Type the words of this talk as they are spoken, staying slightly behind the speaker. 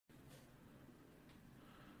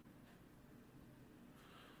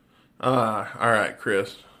All right,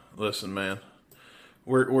 Chris. Listen, man.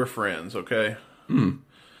 We're friends, okay?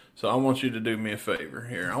 So I want you to do me a favor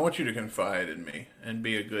here. I want you to confide in me and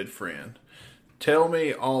be a good friend. Tell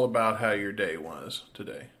me all about how your day was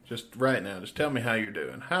today. Just right now. Just tell me how you're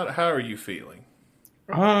doing. How are you feeling?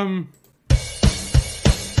 Um,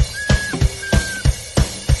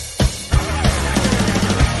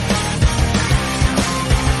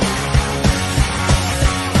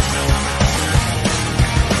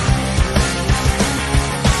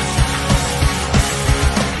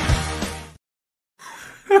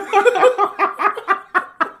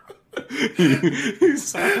 you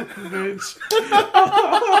son of a bitch.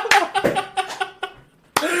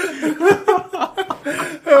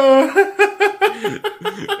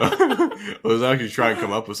 I was actually trying to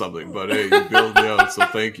come up with something, but hey, you bailed me out, so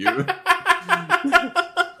thank you.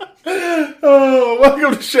 Oh,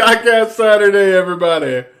 welcome to Shotcast Saturday,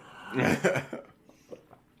 everybody.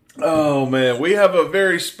 Oh, man. We have a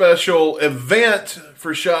very special event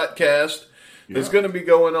for Shotcast that's going to be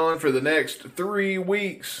going on for the next 3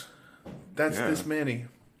 weeks. That's this many.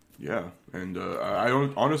 Yeah, and I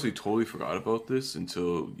honestly totally forgot about this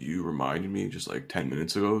until you reminded me just like 10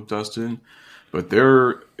 minutes ago, Dustin. But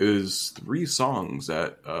there is 3 songs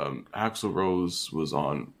that Axl Rose was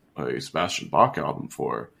on a Sebastian Bach album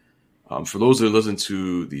for. For those that listen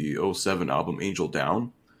to the '07 album Angel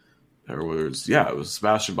Down, it was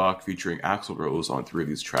Sebastian Bach featuring Axl Rose on 3 of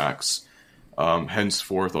these tracks.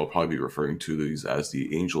 Henceforth, I'll probably be referring to these as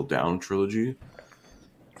the Angel Down trilogy.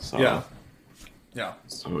 So, Yeah.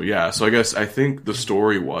 So I think the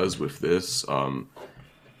story was with this.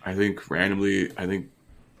 I think randomly, I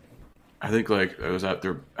think like it was at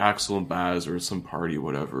their Axl and Baz or some party,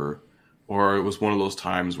 whatever, or it was one of those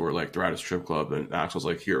times where like they're at a strip club and Axl's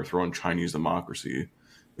like, "Here, throw in Chinese Democracy."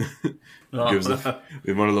 Gives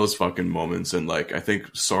one of those fucking moments, and like I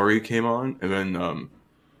think "Sorry" came on, and then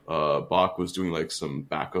Bach was doing like some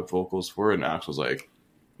backup vocals for it, and Axl was like,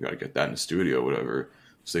 "You gotta get that in the studio, whatever."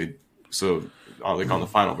 On the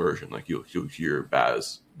final version, like you'll hear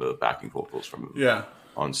Baz the backing vocals from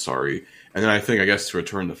on "Sorry," and then I guess to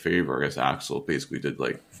return the favor, I guess Axl basically did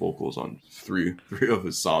like vocals on three of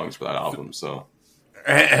his songs for that album. So,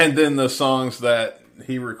 and then the songs that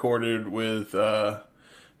he recorded with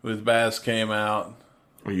Baz came out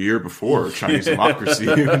a year before Chinese Democracy,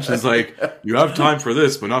 which is like, you have time for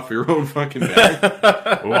this, but not for your own fucking band.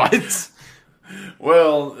 What?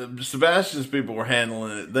 Well, Sebastian's people were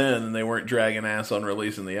handling it then, and they weren't dragging ass on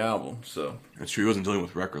releasing the album. So that's true. He wasn't dealing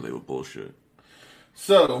with record label bullshit.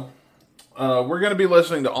 So we're going to be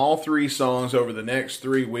listening to all 3 songs over the next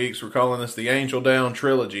 3 weeks. We're calling this the Angel Down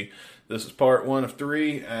Trilogy. This is part 1 of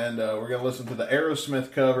 3, and we're going to listen to the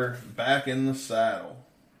Aerosmith cover, "Back in the Saddle."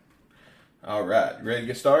 All right, you ready to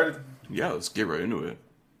get started? Yeah, let's get right into it.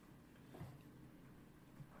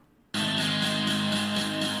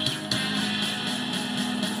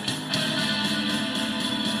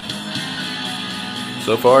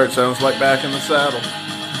 So far, it sounds like "Back in the Saddle."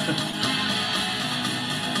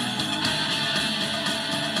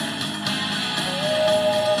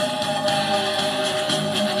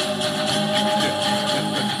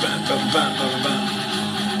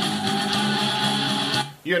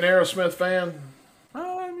 You an Aerosmith fan?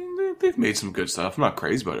 I mean, they've made some good stuff. I'm not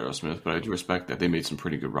crazy about Aerosmith, but I do respect that they made some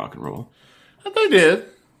pretty good rock and roll. They did.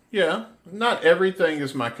 Yeah. Not everything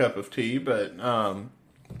is my cup of tea, but,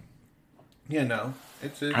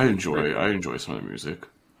 it's I enjoy some of the music.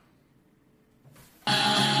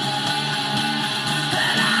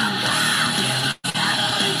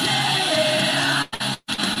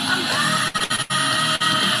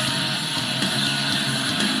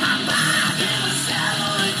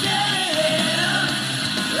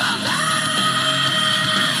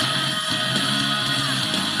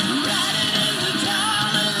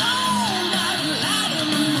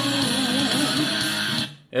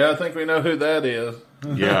 Yeah, I think we know who that is.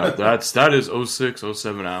 Yeah, that is 06,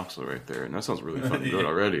 07 Axl right there, and that sounds really fucking good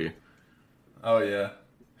already. Oh yeah,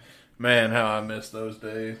 man, how I miss those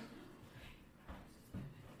days.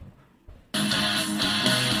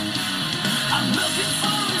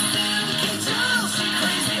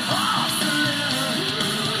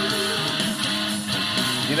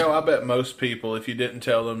 You know, I bet most people, if you didn't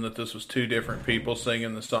tell them that this was 2 different people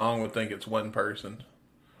singing the song, would think it's one person.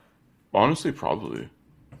 Honestly, probably.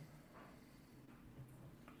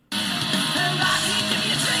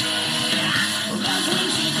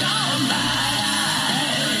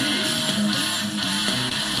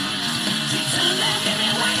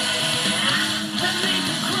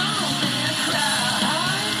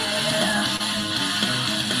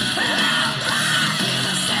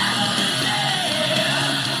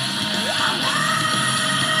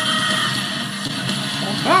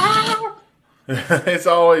 It's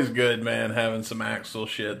always good, man, having some Axl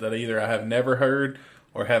shit that either I have never heard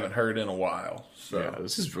or haven't heard in a while. So Yeah,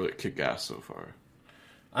 this is really kick-ass so far.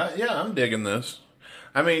 I'm digging this.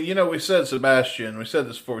 I mean, we said Sebastian. We said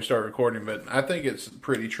this before we started recording, but I think it's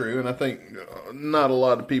pretty true, and I think not a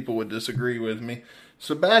lot of people would disagree with me.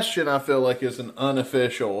 Sebastian, I feel like, is an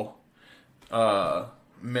unofficial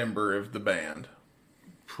member of the band.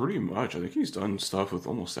 Pretty much. I think he's done stuff with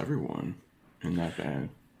almost everyone in that band.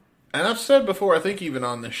 And I've said before, I think even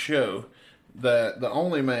on this show, that the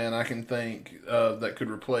only man I can think that could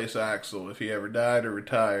replace Axl if he ever died or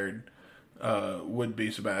retired would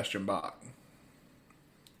be Sebastian Bach.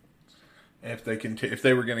 If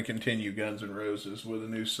they were going to continue Guns N' Roses with a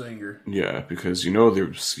new singer. Yeah, because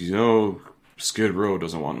Skid Row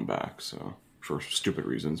doesn't want him back, so for stupid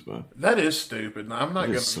reasons, but that is stupid. I'm not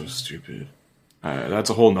going to. So stupid. That's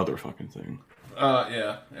a whole nother fucking thing.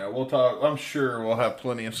 Yeah. We'll talk. I'm sure we'll have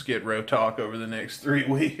plenty of Skid Row talk over the next 3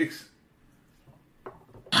 weeks.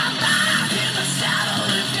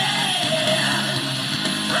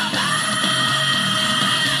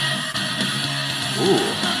 Ooh.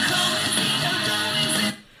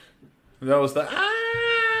 That was the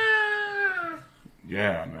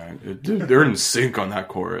Yeah, man. They're in sync on that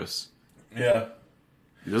chorus. Yeah.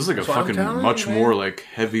 This is like a fucking much more like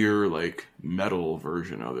heavier like metal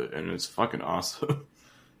version of it, and it's fucking awesome.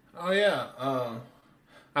 Oh yeah.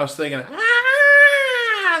 I was thinking,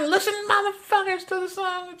 listen, motherfuckers, to the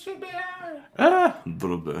song. It should be hard. A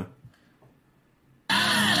little bit.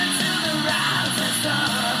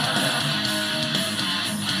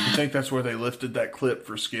 You think that's where they lifted that clip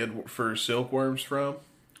for Silkworms from?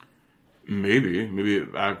 Maybe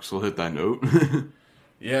Axl hit that note.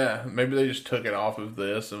 Yeah, maybe they just took it off of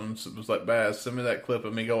this and it was like, Baz, send me that clip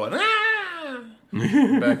of me going, back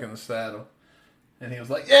in the saddle. And he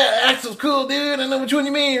was like, yeah, Axl's cool, dude. I know which one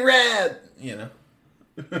you mean, rad.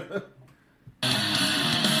 I'm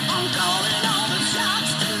calling all the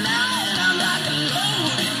shots tonight. I'm like a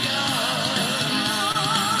loaded gun.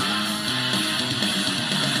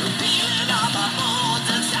 Repealing all my bones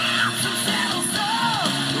and shots and saddle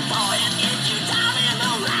stuff. Boy, it gets you down in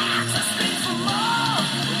the racks. I scream for more.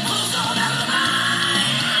 Pulls on out of the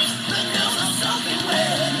mind. The girls are soaking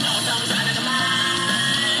wet. No tongues running to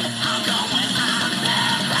mine. I'm going on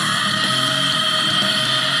that ride.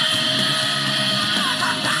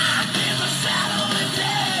 I'm back in the saddle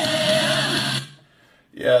again.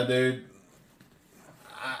 Yeah, dude.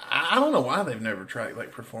 I don't know why they've never tried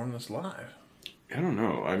perform this live. I don't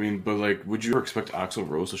know. I mean, but would you ever expect Axl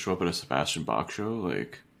Rose to show up at a Sebastian Bach show?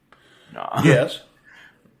 Nah. Yes.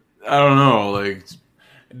 I don't know.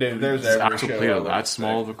 Dude, there's every Axl play to that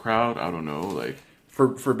small of a crowd. I don't know.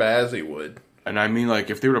 For Baz, he would. And I mean,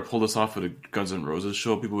 if they were to pull this off at a Guns N' Roses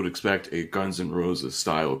show, people would expect a Guns N' Roses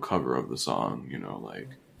style cover of the song.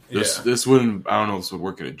 This wouldn't. I don't know. This would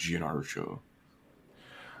work at a GNR show.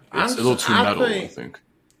 It's a little too metal, I think.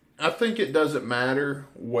 I think it doesn't matter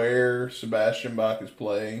where Sebastian Bach is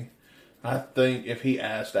playing. I think if he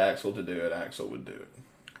asked Axl to do it, Axl would do it.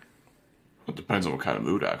 It depends on what kind of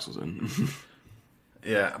mood Axl's in.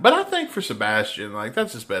 Yeah, but I think for Sebastian,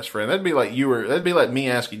 that's his best friend. That'd be like that'd be like me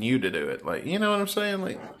asking you to do it. You know what I'm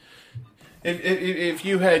saying? If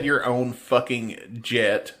you had your own fucking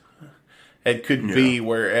jet, it could be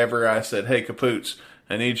wherever I said, "Hey, Capoots,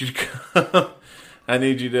 I need you to come. I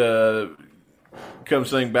need you to come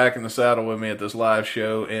sing Back in the Saddle with me at this live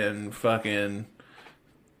show in fucking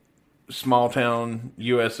small town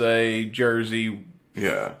USA, Jersey,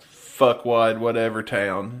 fuckwad, whatever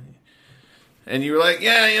town." And you were like,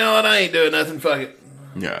 yeah, you know what, I ain't doing nothing, fuck it.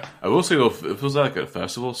 Yeah. I will say, though, if it was like a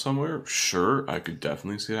festival somewhere, sure, I could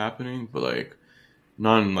definitely see it happening, but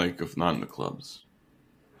not in the clubs.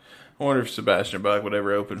 I wonder if Sebastian Bach would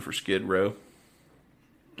ever open for Skid Row.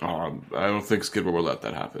 I don't think Skid Row will let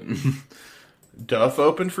that happen. Duff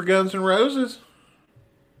opened for Guns N' Roses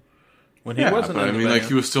when he wasn't. But I mean,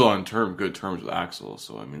 he was still on good terms with Axl,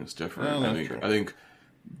 so I mean, it's different. I think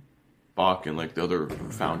Bach and the other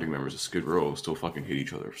founding members of Skid Row still fucking hate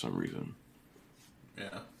each other for some reason.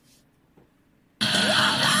 Yeah.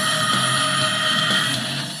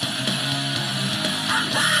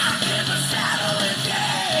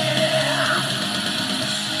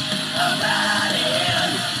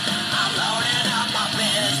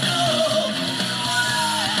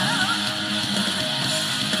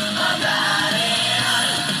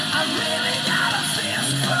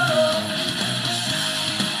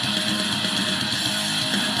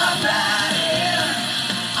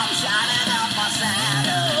 I'm shining up my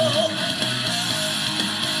saddle.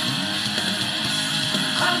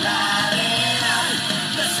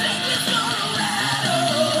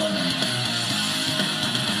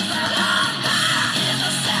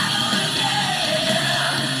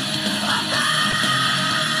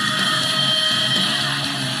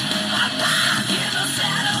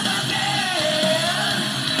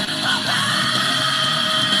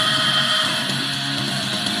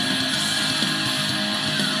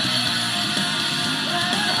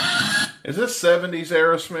 Is this 70s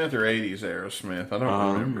Aerosmith or 80s Aerosmith? I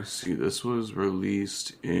don't remember. Let's see. This was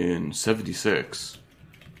released in 76.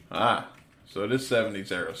 So it is 70s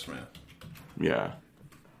Aerosmith. Yeah.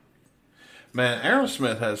 Man,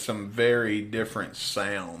 Aerosmith has some very different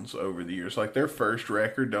sounds over the years. Like their first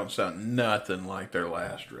record don't sound nothing like their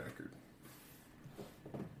last record.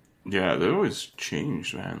 Yeah, they always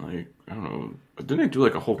changed, man. Like, I don't know. Didn't they do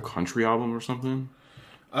like a whole country album or something?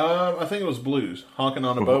 I think it was blues. Honkin'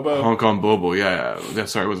 on a Bobo. Honk on Bobo, yeah.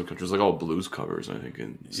 Sorry, it wasn't country. It was like all blues covers, I think,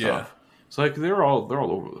 and stuff. Yeah. It's like they're all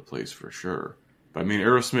over the place for sure. But I mean,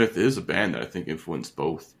 Aerosmith is a band that I think influenced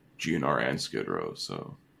both GNR and Skid Row,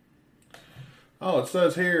 so. Oh, it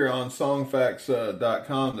says here on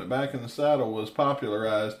songfacts.com that Back in the Saddle was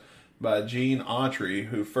popularized by Gene Autry,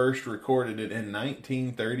 who first recorded it in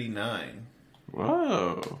 1939.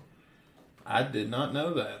 Whoa. I did not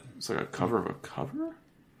know that. It's like a cover of a cover?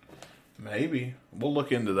 Maybe. We'll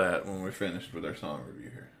look into that when we're finished with our song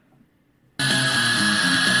review here.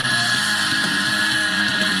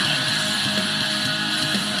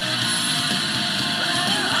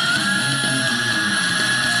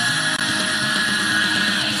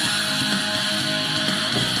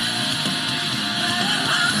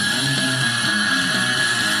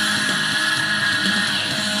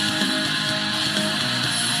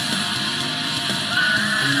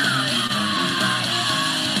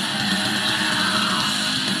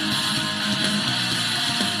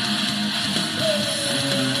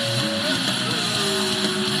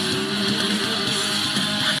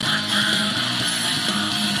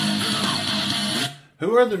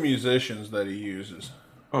 Who are the musicians that he uses?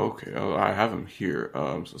 Oh, okay. Oh, I have him here.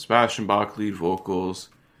 So Sebastian Bach, lead vocals.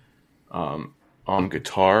 On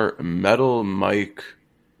guitar, Metal Mike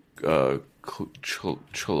Cholashik.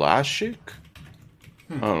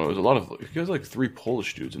 I don't know. There's a lot of... He has like 3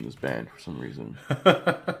 Polish dudes in this band for some reason.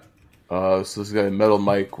 So this guy, Metal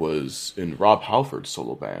Mike, was in Rob Halford's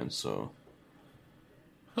solo band, so...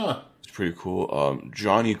 It's pretty cool.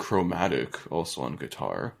 Johnny Chromatic, also on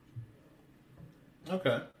guitar.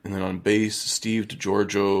 Okay. And then on bass, Steve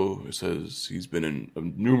DiGiorgio. It says he's been in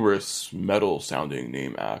numerous metal-sounding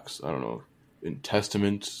name acts. I don't know. In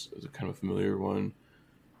Testament is a kind of a familiar one.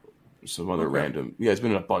 Some other random... Yeah, he's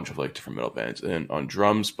been in a bunch of like different metal bands. And on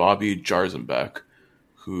drums, Bobby Jarzenbeck,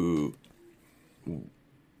 who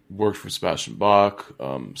worked for Sebastian Bach,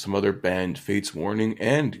 some other band, Fate's Warning,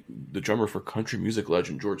 and the drummer for country music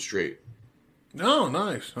legend George Strait. Oh,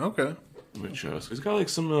 nice. Okay. Which so he's got like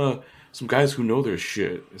some guys who know their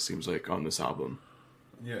shit, it seems like, on this album.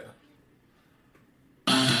 Yeah.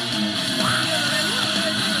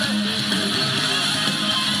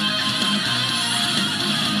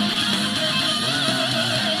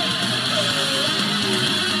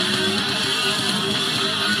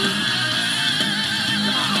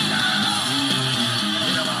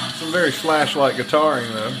 Some very Slash-like guitaring,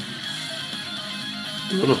 though.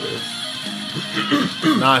 A little bit.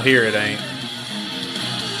 Not here, it ain't.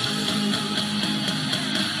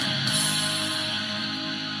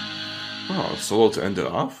 Oh, solo to end it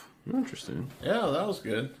off? Interesting. Yeah, that was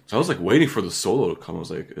good. So I was like waiting for the solo to come. I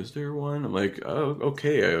was like, is there one? I'm like, oh,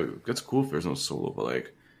 okay, that's cool if there's no solo, but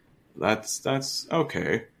like, that's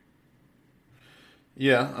okay.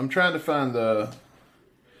 Yeah, I'm trying to find the...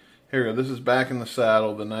 Here we go. This is Back in the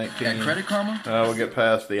Saddle, the 19... Got Credit Karma? We'll get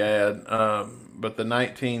past the ad. But the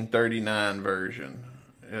 1939 version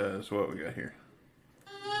is what we got here.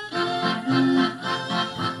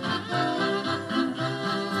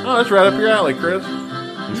 Oh, that's right up your alley, Chris.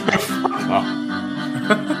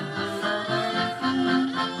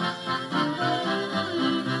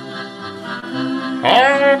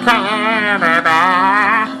 Oh, Canada,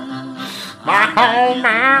 my home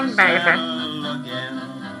and baby.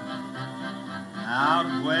 Out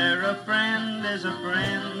where a friend is a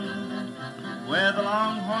friend, where the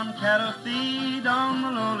longhorn cattle feed on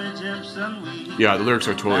the lowly Jimson weed. Yeah, the lyrics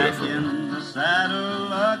are totally Back different. in the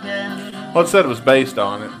saddle again. Well, it said it was based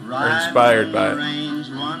on it, or inspired by it. Range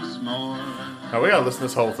once more. Oh, we gotta listen to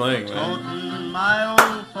this whole thing, man. Toting my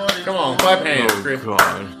old 44. Come on, clap hands, Oh, Chris.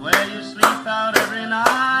 God. Where you sleep out every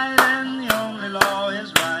night, and the only law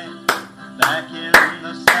is right. Back in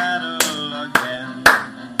the saddle again.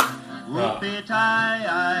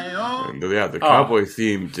 Whoopie-tie-I-O. And yeah, the cowboy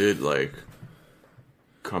theme did like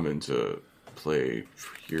come into play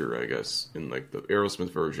here, I guess, in like the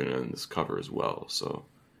Aerosmith version and this cover as well. So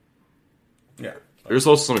Yeah. there's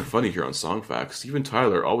also something funny here on Song Facts. Steven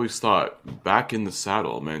Tyler always thought back in the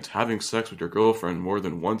saddle meant having sex with your girlfriend more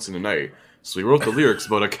than once in a night. So he wrote the lyrics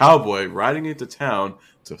about a cowboy riding into town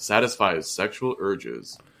to satisfy his sexual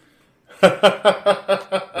urges.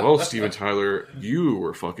 Well, Steven Tyler, you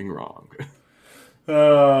were fucking wrong.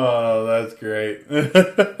 Oh, that's great.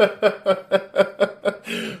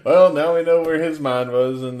 Well, now we know where his mind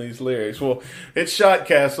was in these lyrics. Well, it's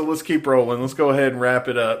Shotcast, so let's keep rolling. Let's go ahead and wrap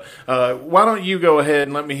it up. Why don't you go ahead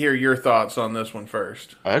and let me hear your thoughts on this one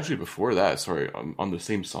first? Actually, before that, sorry, on the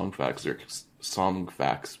same song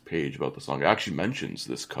facts page about the song, it actually mentions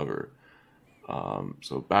this cover.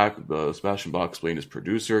 So Sebastian Bach explained his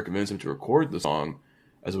producer convinced him to record the song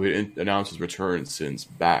as a way to announce his return since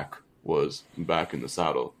Bach was back in the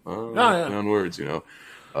saddle. On words, you know.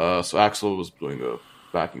 So Axl was doing the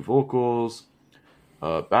backing vocals.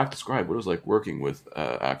 Bach described what it was like working with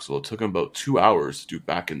Axl. It took him about 2 hours to do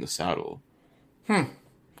Back in the Saddle. And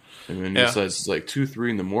then he says, it's like 2,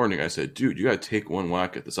 3 in the morning. I said, dude, you got to take one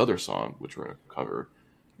whack at this other song, which we're going to cover.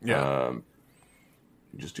 Yeah.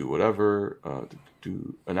 Just do whatever.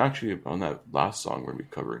 And actually, on that last song we're going to be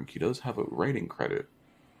covering, he does have a writing credit.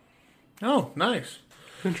 Oh, nice.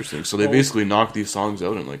 Interesting. So they basically knocked these songs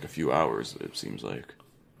out in like a few hours, it seems like.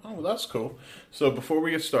 Oh, that's cool. So before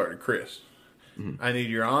we get started, Chris, I need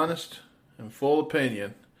your honest and full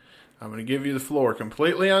opinion. I'm going to give you the floor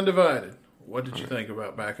completely undivided. What did you think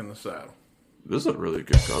about Back in the Saddle? This is a really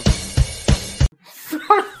good cover.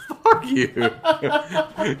 Fuck you.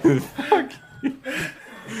 Fuck you.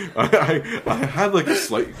 I had like a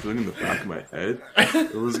slight feeling in the back of my head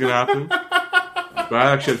it was going to happen. But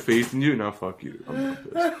I actually had faith in you. Now fuck you. I'm not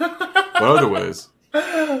pissed. But otherwise.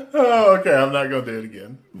 Oh, okay. I'm not going to do it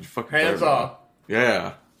again. Hands off.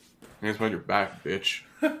 Yeah. Hands behind your back, bitch.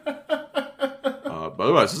 But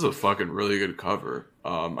otherwise, this is a fucking really good cover.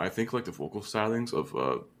 I think like the vocal stylings of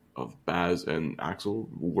Baz and Axl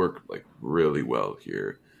work like really well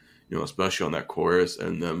here. You know, especially on that chorus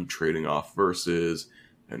and them trading off verses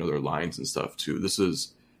and other lines and stuff too. This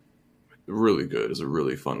is really good. It's a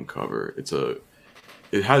really fun cover.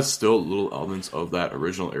 It has still little elements of that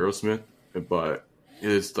original Aerosmith, but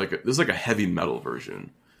it's like this is like a heavy metal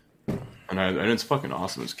version, and it's fucking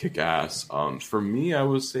awesome. It's kick ass. For me, I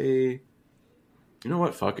would say, you know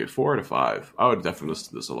what? Fuck it, 4 out of 5. I would definitely listen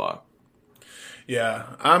to this a lot.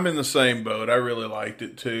 Yeah, I'm in the same boat. I really liked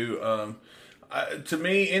it too. To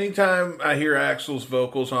me, anytime I hear Axl's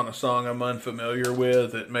vocals on a song I'm unfamiliar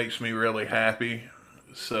with, it makes me really happy.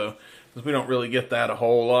 So, because we don't really get that a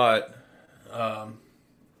whole lot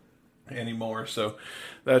anymore, so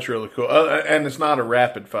that's really cool. And it's not a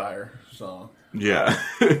rapid fire song. Yeah.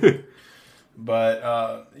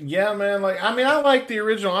 But yeah, man. I like the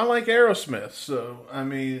original. I like Aerosmith, so I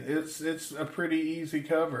mean, it's a pretty easy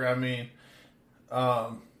cover. I mean, I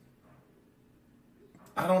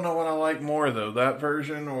don't know what I like more though, that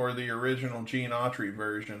version or the original Gene Autry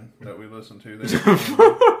version that we listened to. That's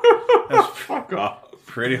fuck off.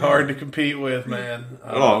 Pretty hard to compete with, man.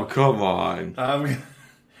 Oh, come on.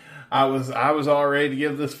 I was all ready to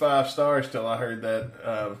give this 5 stars till I heard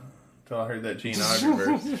that Gene Autry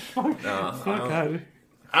verse.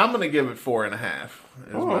 I'm gonna give it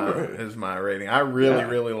 4.5. Is my rating. I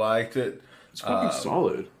really liked it. It's fucking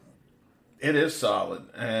solid. It is solid,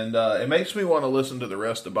 and it makes me want to listen to the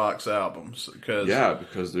rest of Bach's albums because I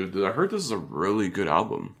heard this is a really good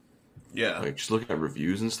album. Yeah, like just looking at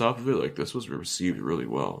reviews and stuff of it, like this was received really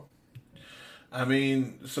well. I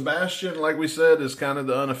mean, Sebastian, like we said, is kind of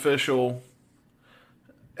the unofficial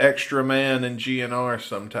extra man in GNR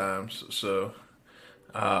sometimes. So,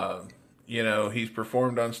 you know, he's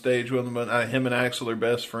performed on stage with him, and him and Axl are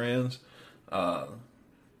best friends. I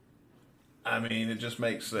mean, it just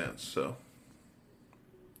makes sense. So,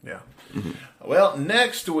 yeah. Mm-hmm. Well,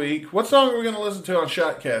 next week, what song are we going to listen to on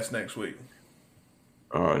Shotcast next week?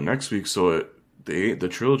 Next week, so the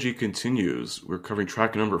trilogy continues. We're covering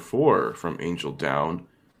track number 4 from Angel Down.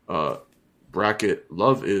 Bracket,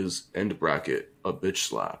 Love Is, end bracket, a bitch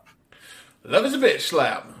slap. Love is a bitch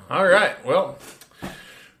slap. All right, well,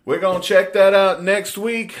 we're going to check that out next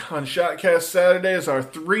week on Shotcast Saturdays. Our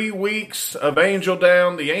 3 weeks of Angel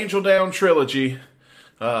Down, the Angel Down trilogy,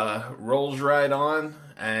 rolls right on.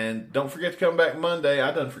 And don't forget to come back Monday.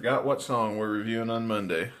 I done forgot what song we're reviewing on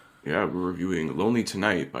Monday. Yeah, we're reviewing Lonely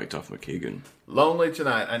Tonight by Duff McKagan. Lonely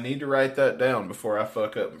Tonight. I need to write that down before I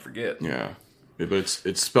fuck up and forget. Yeah. But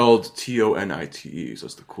it's spelled Tonite, so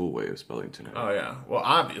it's the cool way of spelling tonight. Oh, yeah. Well,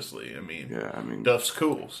 obviously, I mean, Duff's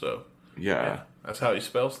cool, so. Yeah. That's how he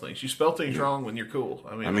spells things. You spell things wrong when you're cool.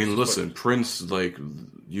 I mean listen, Prince,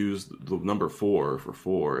 used the number 4 for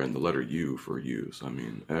 4 and the letter U for U, so we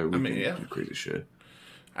can do crazy shit.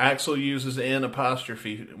 Axl uses N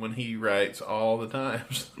apostrophe when he writes all the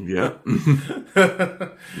times. Yeah.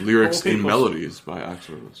 Lyrics in melodies by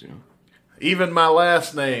Axl, Even my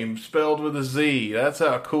last name spelled with a Z. That's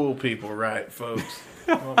how cool people write, folks.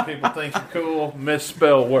 When people think you're cool,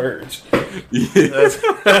 misspell words.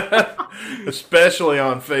 Especially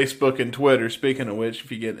on Facebook and Twitter. Speaking of which,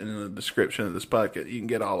 if you get in the description of this podcast, you can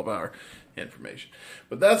get all of our information.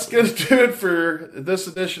 But that's going to do it for this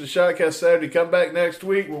edition of Shotcast Saturday. Come back next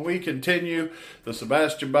week when we continue the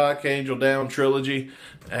Sebastian Bach Angel Down trilogy.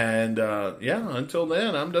 And until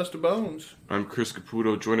then, I'm Dusty Bones. I'm Chris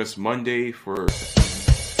Caputo. Join us Monday for...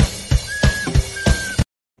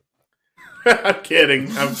 I'm kidding.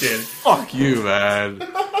 Fuck you, man.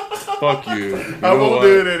 Fuck you. I won't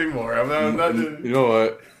do it anymore. I'm not doing it. You know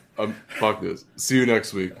what? Fuck this. See you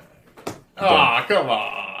next week. Come on.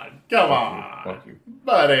 Come on. Fuck you.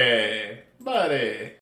 Buddy.